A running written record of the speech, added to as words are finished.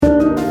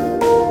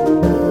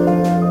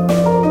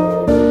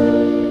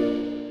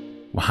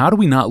how do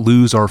we not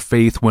lose our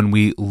faith when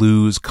we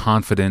lose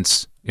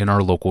confidence in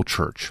our local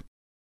church?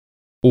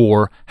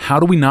 Or how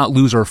do we not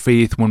lose our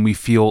faith when we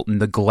feel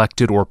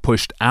neglected or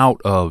pushed out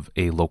of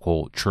a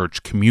local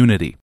church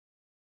community?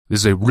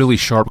 This is a really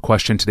sharp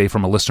question today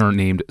from a listener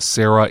named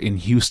Sarah in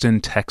Houston,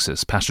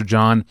 Texas. Pastor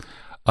John,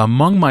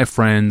 among my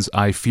friends,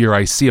 I fear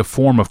I see a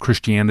form of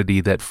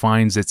Christianity that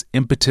finds its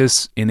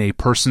impetus in a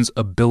person's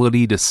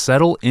ability to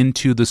settle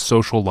into the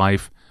social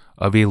life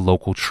of a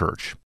local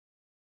church.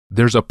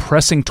 There's a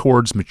pressing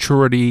towards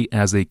maturity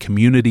as a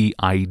community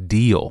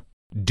ideal,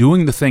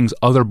 doing the things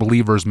other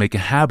believers make a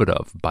habit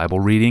of,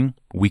 Bible reading,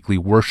 weekly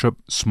worship,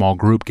 small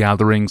group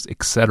gatherings,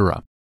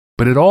 etc.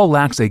 But it all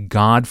lacks a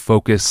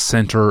God-focused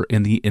center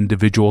in the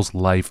individual's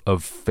life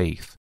of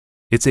faith.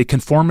 It's a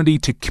conformity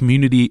to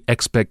community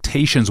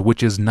expectations,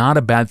 which is not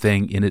a bad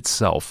thing in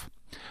itself.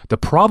 The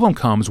problem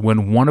comes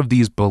when one of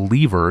these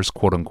believers,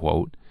 quote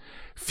unquote,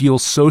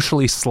 feels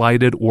socially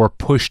slighted or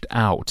pushed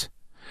out.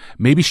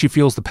 Maybe she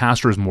feels the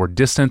pastor is more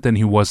distant than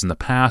he was in the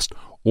past,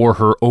 or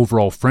her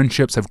overall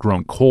friendships have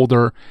grown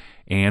colder,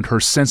 and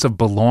her sense of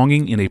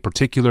belonging in a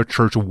particular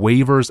church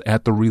wavers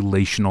at the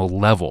relational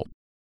level.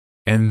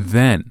 And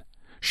then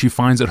she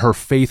finds that her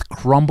faith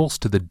crumbles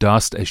to the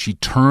dust as she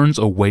turns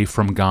away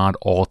from God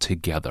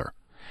altogether.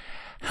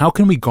 How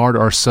can we guard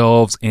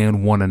ourselves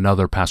and one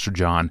another, Pastor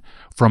John,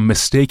 from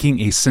mistaking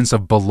a sense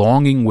of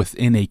belonging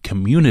within a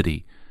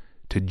community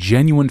to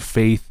genuine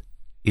faith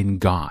in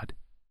God?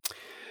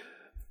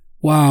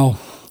 Wow.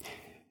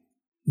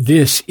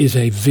 This is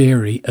a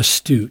very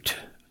astute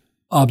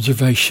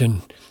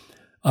observation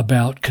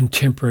about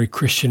contemporary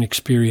Christian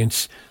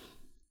experience.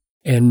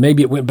 And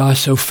maybe it went by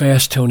so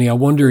fast, Tony. I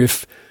wonder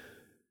if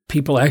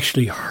people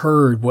actually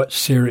heard what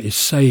Sarah is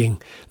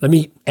saying. Let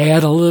me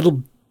add a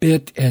little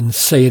bit and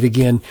say it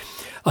again.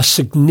 A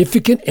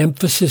significant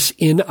emphasis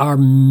in our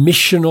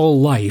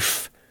missional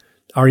life,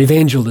 our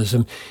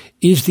evangelism,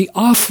 is the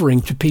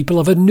offering to people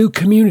of a new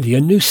community,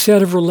 a new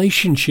set of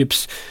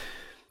relationships,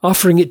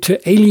 offering it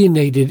to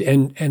alienated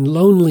and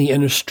lonely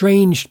and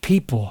estranged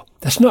people.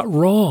 That's not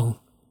wrong.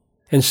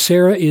 And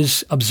Sarah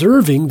is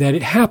observing that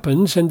it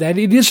happens and that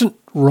it isn't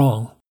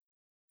wrong.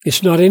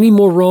 It's not any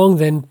more wrong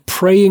than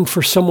praying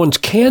for someone's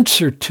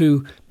cancer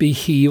to be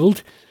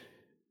healed.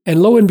 And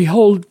lo and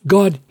behold,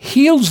 God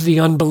heals the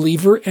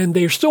unbeliever, and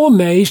they're so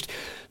amazed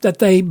that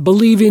they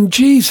believe in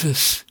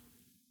Jesus.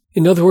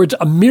 In other words,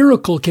 a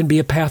miracle can be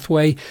a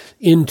pathway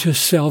into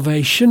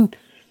salvation,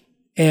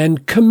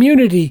 and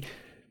community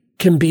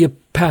can be a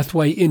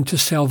pathway into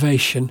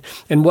salvation.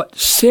 And what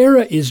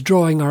Sarah is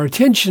drawing our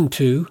attention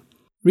to,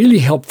 really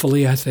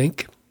helpfully, I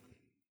think,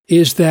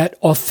 is that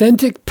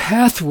authentic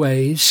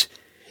pathways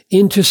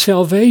into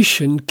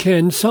salvation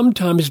can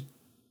sometimes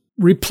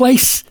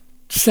replace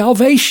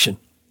salvation.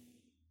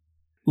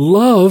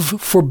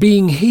 Love for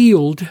being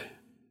healed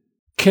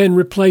can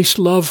replace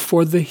love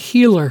for the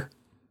healer.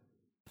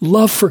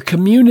 Love for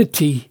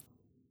community,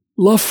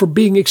 love for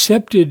being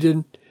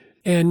accepted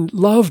and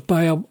loved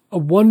by a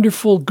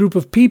wonderful group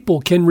of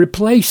people can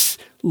replace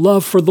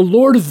love for the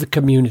Lord of the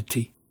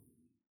community.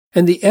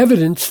 And the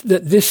evidence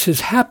that this has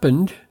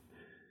happened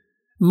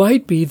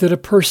might be that a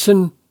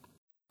person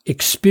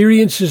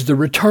experiences the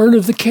return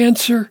of the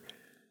cancer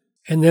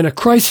and then a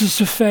crisis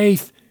of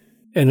faith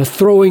and a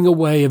throwing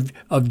away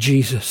of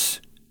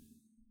Jesus.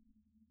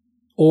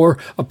 Or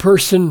a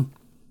person,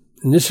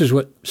 and this is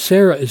what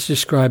Sarah is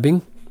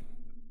describing,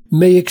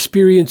 may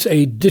experience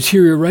a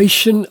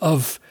deterioration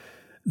of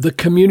the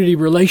community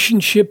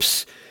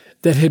relationships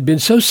that had been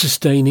so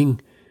sustaining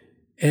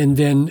and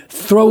then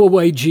throw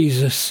away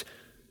Jesus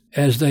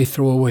as they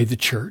throw away the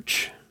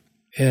church.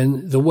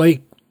 And the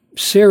way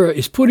Sarah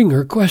is putting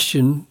her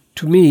question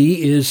to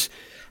me is,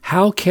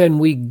 how can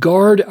we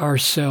guard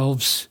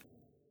ourselves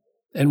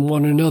and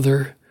one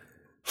another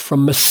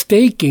from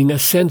mistaking a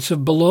sense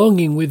of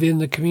belonging within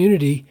the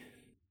community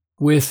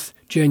with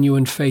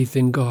genuine faith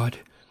in God?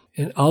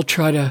 And I'll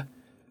try to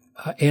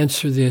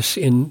answer this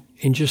in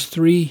just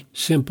three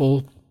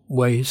simple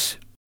ways.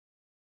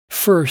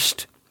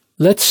 First,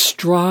 let's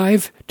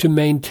strive to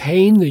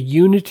maintain the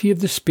unity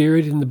of the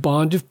Spirit in the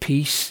bond of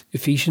peace,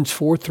 Ephesians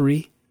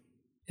 4:3.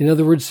 In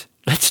other words,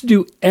 let's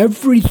do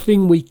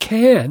everything we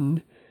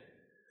can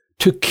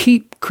to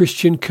keep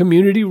Christian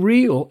community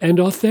real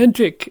and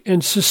authentic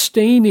and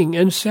sustaining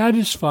and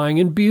satisfying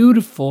and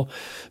beautiful,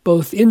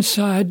 both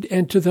inside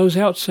and to those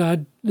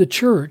outside the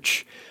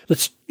church.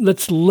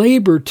 Let's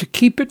labor to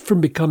keep it from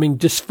becoming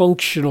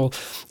dysfunctional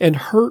and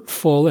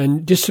hurtful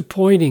and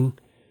disappointing.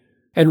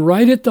 And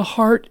right at the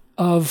heart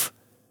of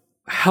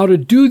how to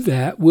do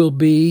that will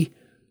be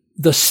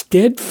the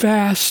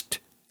steadfast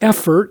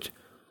effort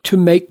to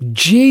make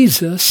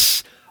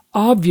Jesus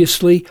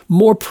obviously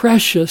more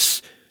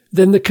precious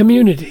than the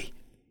community.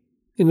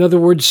 In other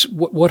words,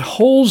 what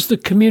holds the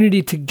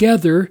community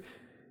together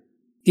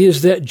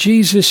is that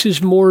Jesus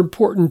is more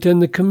important than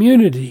the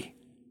community.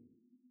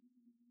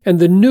 And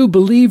the new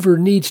believer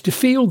needs to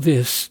feel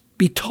this,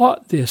 be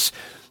taught this.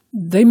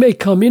 They may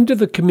come into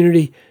the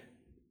community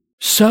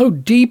so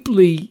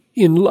deeply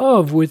in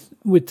love with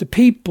the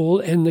people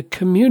and the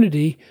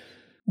community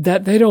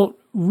that they don't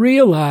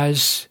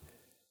realize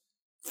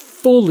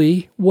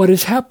fully what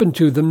has happened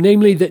to them,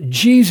 namely that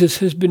Jesus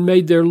has been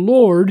made their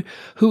Lord,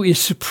 who is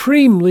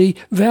supremely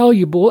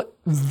valuable,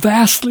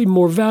 vastly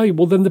more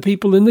valuable than the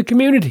people in the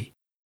community.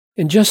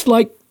 And just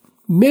like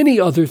many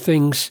other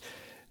things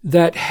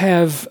that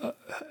have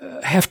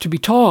to be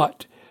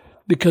taught,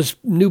 because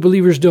new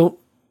believers don't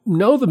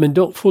know them and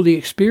don't fully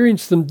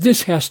experience them,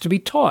 this has to be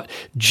taught.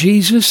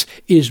 Jesus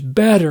is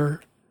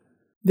better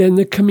than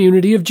the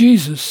community of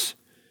Jesus.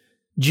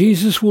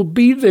 Jesus will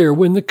be there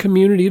when the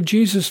community of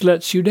Jesus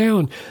lets you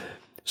down.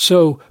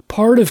 So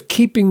part of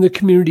keeping the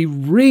community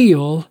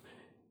real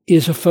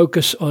is a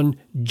focus on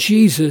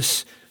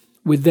Jesus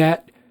with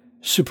that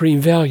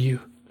supreme value.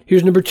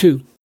 Here's number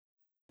 2.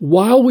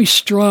 While we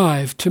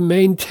strive to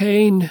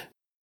maintain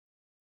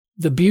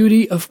the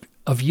beauty of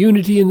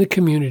unity in the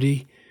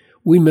community,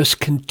 we must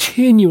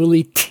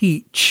continually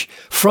teach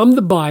from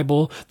the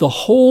Bible the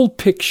whole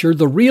picture,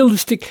 the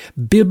realistic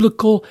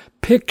biblical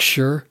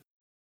picture,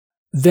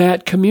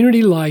 that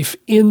community life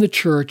in the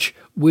church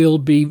will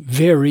be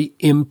very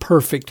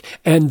imperfect.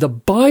 And the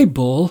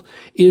Bible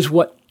is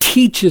what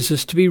teaches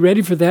us to be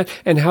ready for that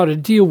and how to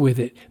deal with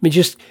it. I mean,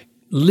 just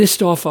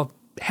list off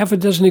half a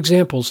dozen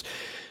examples.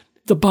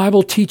 The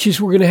Bible teaches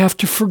we're going to have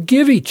to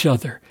forgive each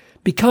other.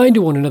 Be kind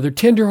to one another,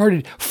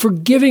 tenderhearted,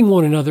 forgiving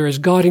one another as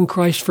God in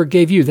Christ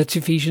forgave you. That's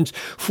Ephesians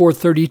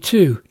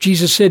 4:32.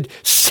 Jesus said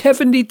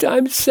 70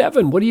 times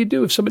 7. What do you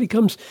do if somebody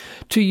comes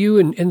to you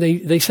and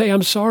they say,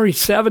 I'm sorry,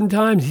 7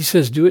 times? He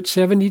says, do it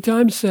 70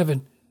 times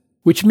 7,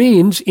 which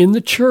means in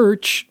the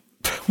church,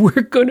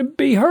 we're going to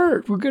be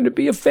hurt. We're going to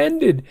be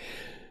offended.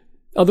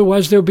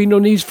 Otherwise, there'll be no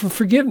need for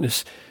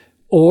forgiveness.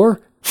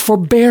 Or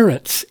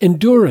forbearance,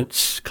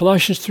 endurance,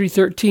 Colossians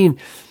 3:13.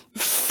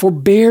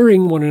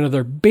 Forbearing one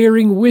another,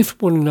 bearing with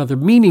one another,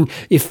 meaning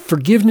if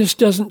forgiveness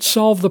doesn't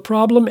solve the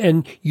problem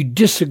and you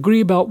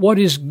disagree about what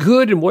is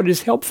good and what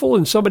is helpful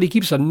and somebody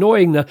keeps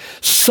annoying the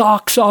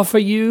socks off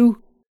of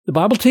you, the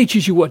Bible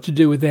teaches you what to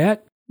do with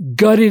that.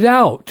 Gut it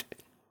out.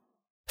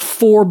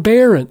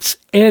 Forbearance,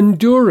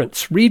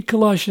 endurance. Read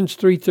Colossians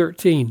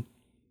 3:13.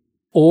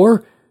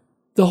 Or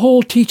the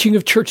whole teaching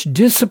of church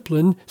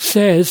discipline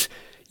says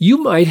you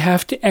might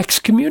have to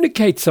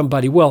excommunicate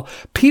somebody. Well,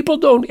 people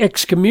don't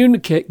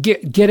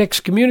get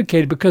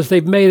excommunicated because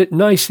they've made it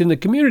nice in the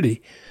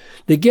community.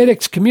 They get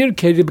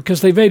excommunicated because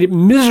they've made it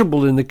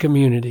miserable in the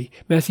community.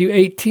 Matthew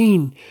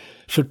 18.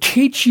 So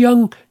teach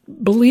young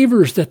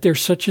believers that there's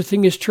such a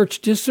thing as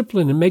church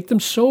discipline and make them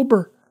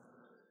sober.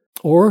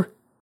 Or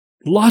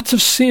lots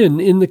of sin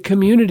in the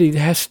community that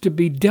has to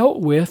be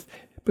dealt with,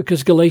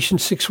 because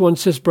Galatians 6:1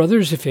 says,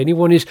 brothers, if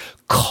anyone is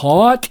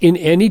caught in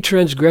any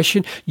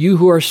transgression, you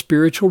who are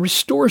spiritual,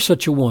 restore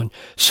such a one.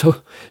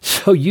 So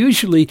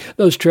usually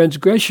those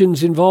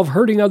transgressions involve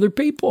hurting other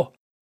people.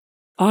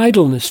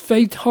 Idleness,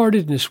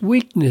 faint-heartedness,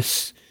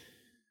 weakness.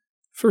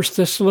 1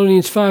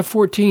 Thessalonians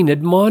 5:14,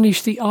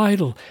 admonish the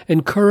idle,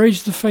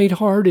 encourage the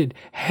faint-hearted,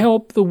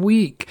 help the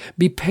weak,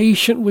 be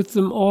patient with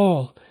them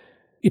all.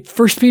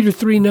 1 Peter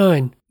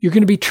 3:9, you're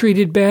going to be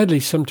treated badly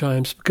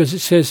sometimes because it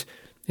says,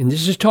 and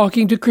this is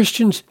talking to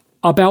Christians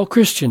about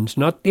Christians,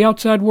 not the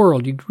outside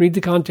world. You can read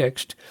the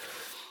context.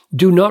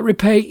 Do not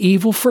repay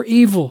evil for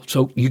evil.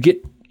 So you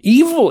get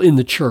evil in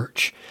the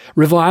church.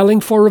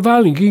 Reviling for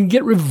reviling. You can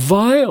get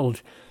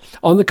reviled.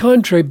 On the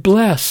contrary,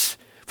 bless,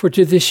 for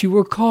to this you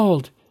were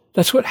called.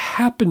 That's what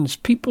happens.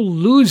 People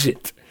lose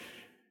it.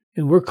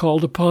 And we're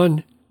called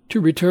upon to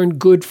return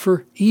good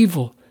for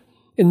evil.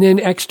 And then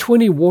Acts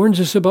 20 warns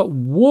us about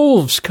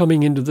wolves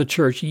coming into the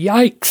church.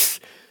 Yikes.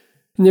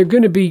 And they're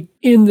going to be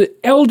in the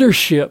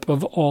eldership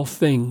of all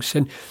things.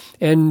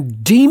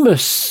 And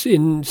Demas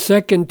in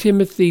 2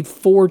 Timothy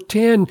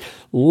 4:10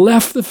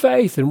 left the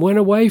faith and went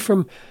away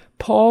from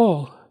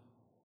Paul.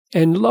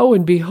 And lo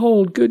and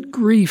behold, good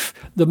grief,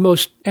 the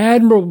most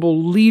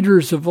admirable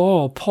leaders of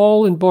all,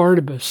 Paul and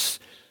Barnabas,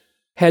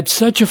 had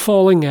such a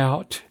falling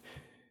out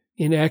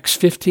in Acts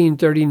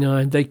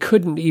 15:39, they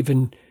couldn't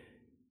even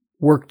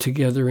work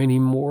together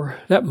anymore.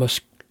 That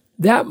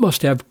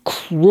must have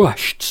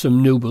crushed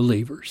some new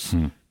believers,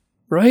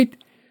 right?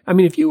 I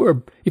mean, if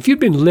you'd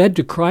been led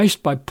to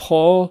Christ by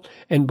Paul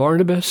and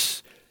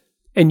Barnabas,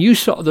 and you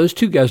saw those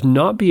two guys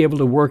not be able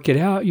to work it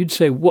out, you'd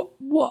say,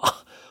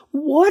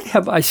 what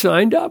have I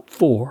signed up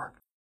for?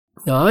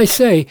 Now I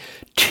say,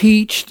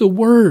 teach the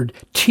word.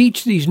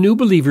 Teach these new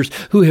believers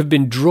who have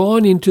been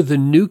drawn into the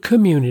new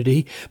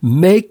community.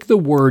 Make the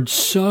word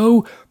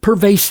so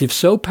pervasive,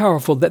 so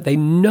powerful that they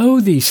know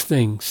these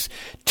things.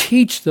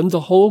 Teach them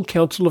the whole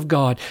counsel of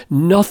God.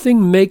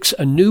 Nothing makes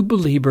a new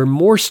believer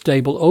more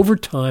stable over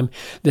time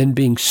than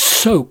being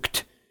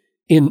soaked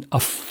in a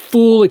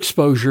full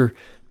exposure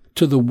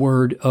to the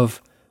word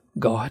of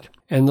God.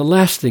 And the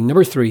last thing,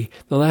 number 3,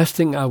 the last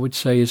thing I would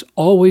say is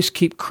always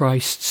keep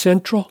Christ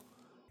central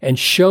and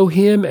show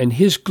him and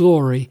his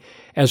glory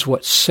as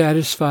what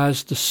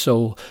satisfies the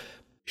soul.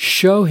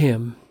 Show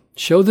him,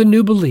 show the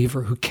new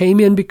believer who came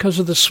in because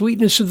of the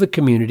sweetness of the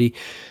community,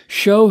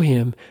 show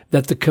him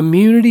that the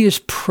community is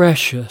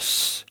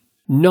precious,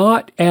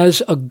 not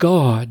as a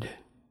god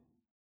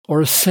or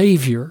a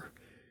savior,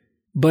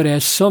 but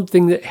as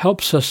something that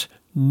helps us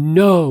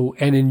know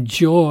and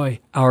enjoy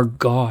our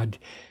God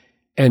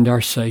and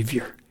our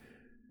Savior.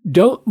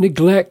 Don't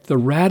neglect the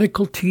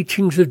radical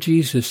teachings of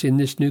Jesus in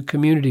this new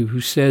community,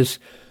 who says,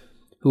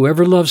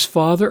 "Whoever loves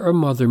father or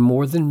mother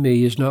more than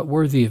me is not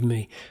worthy of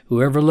me.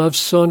 Whoever loves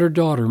son or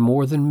daughter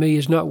more than me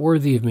is not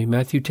worthy of me."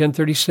 Matthew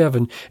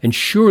 10:37. And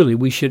surely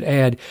we should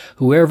add,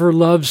 "Whoever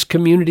loves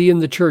community in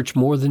the church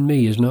more than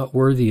me is not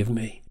worthy of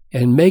me."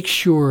 And make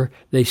sure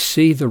they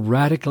see the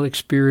radical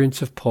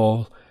experience of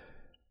Paul.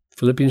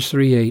 Philippians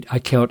 3:8, "I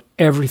count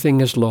everything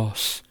as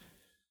loss,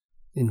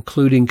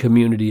 including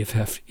community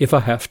if I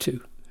have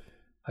to.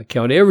 I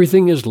count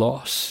everything as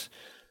loss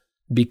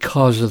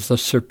because of the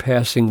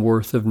surpassing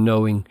worth of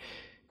knowing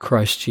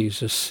Christ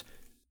Jesus,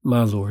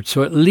 my Lord."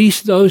 So at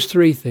least those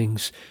three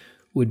things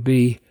would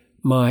be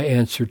my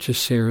answer to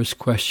Sarah's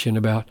question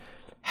about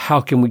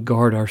how can we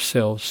guard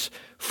ourselves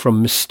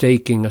from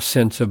mistaking a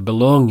sense of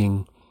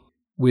belonging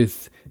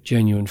with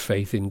genuine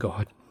faith in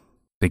God.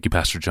 Thank you,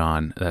 Pastor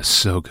John. That's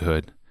so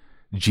good.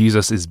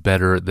 Jesus is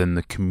better than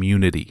the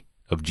community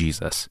of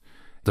Jesus.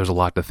 There's a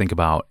lot to think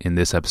about in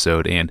this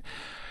episode, and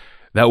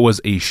that was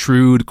a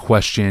shrewd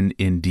question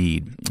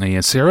indeed.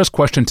 And Sarah's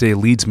question today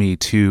leads me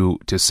to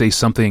say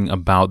something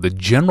about the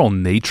general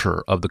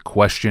nature of the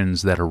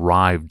questions that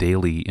arrive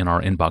daily in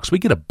our inbox. We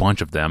get a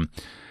bunch of them.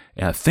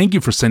 Thank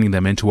you for sending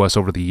them in to us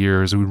over the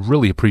years. We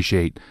really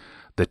appreciate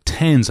the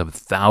tens of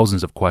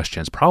thousands of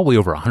questions, probably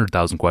over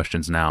 100,000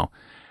 questions now,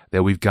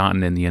 that we've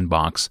gotten in the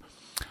inbox.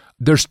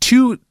 There's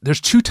two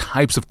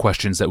types of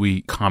questions that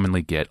we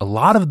commonly get. A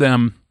lot of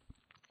them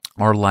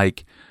are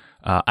like,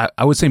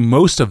 I would say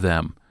most of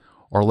them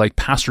are like,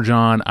 "Pastor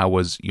John, I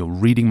was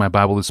reading my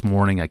Bible this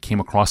morning. I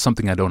came across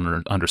something I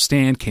don't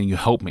understand. Can you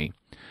help me?"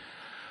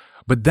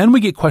 But then we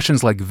get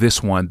questions like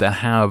this one that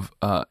have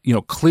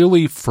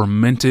clearly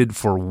fermented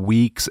for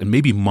weeks and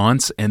maybe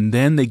months, and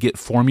then they get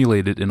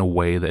formulated in a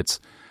way that's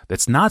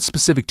not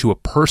specific to a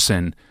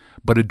person,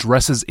 but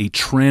addresses a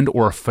trend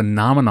or a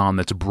phenomenon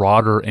that's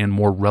broader and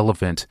more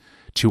relevant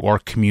to our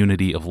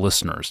community of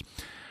listeners.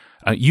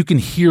 You can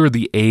hear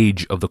the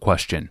age of the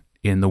question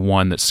in the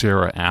one that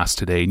Sarah asked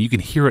today, and you can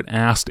hear it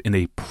asked in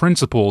a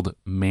principled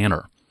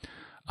manner.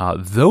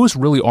 Those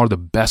really are the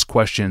best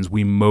questions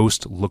we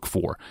most look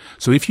for.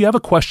 So if you have a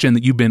question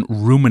that you've been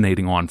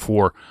ruminating on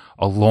for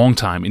a long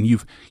time, and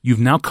you've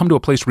now come to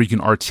a place where you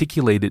can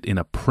articulate it in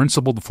a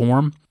principled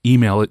form,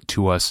 email it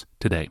to us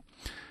today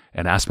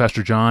at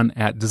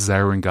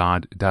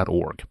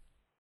AskPastorJohn@desiringgod.org.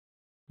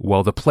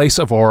 Well, the place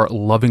of our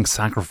loving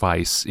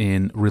sacrifice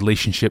in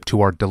relationship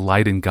to our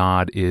delight in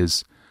God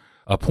is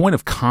a point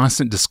of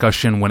constant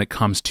discussion when it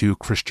comes to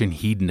Christian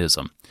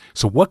hedonism.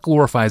 So what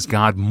glorifies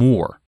God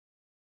more,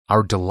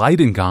 our delight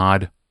in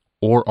God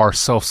or our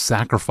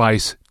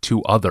self-sacrifice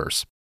to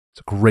others?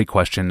 It's a great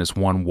question. It's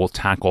one we'll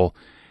tackle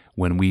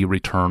when we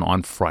return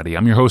on Friday.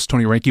 I'm your host,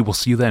 Tony Reinke. We'll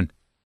see you then.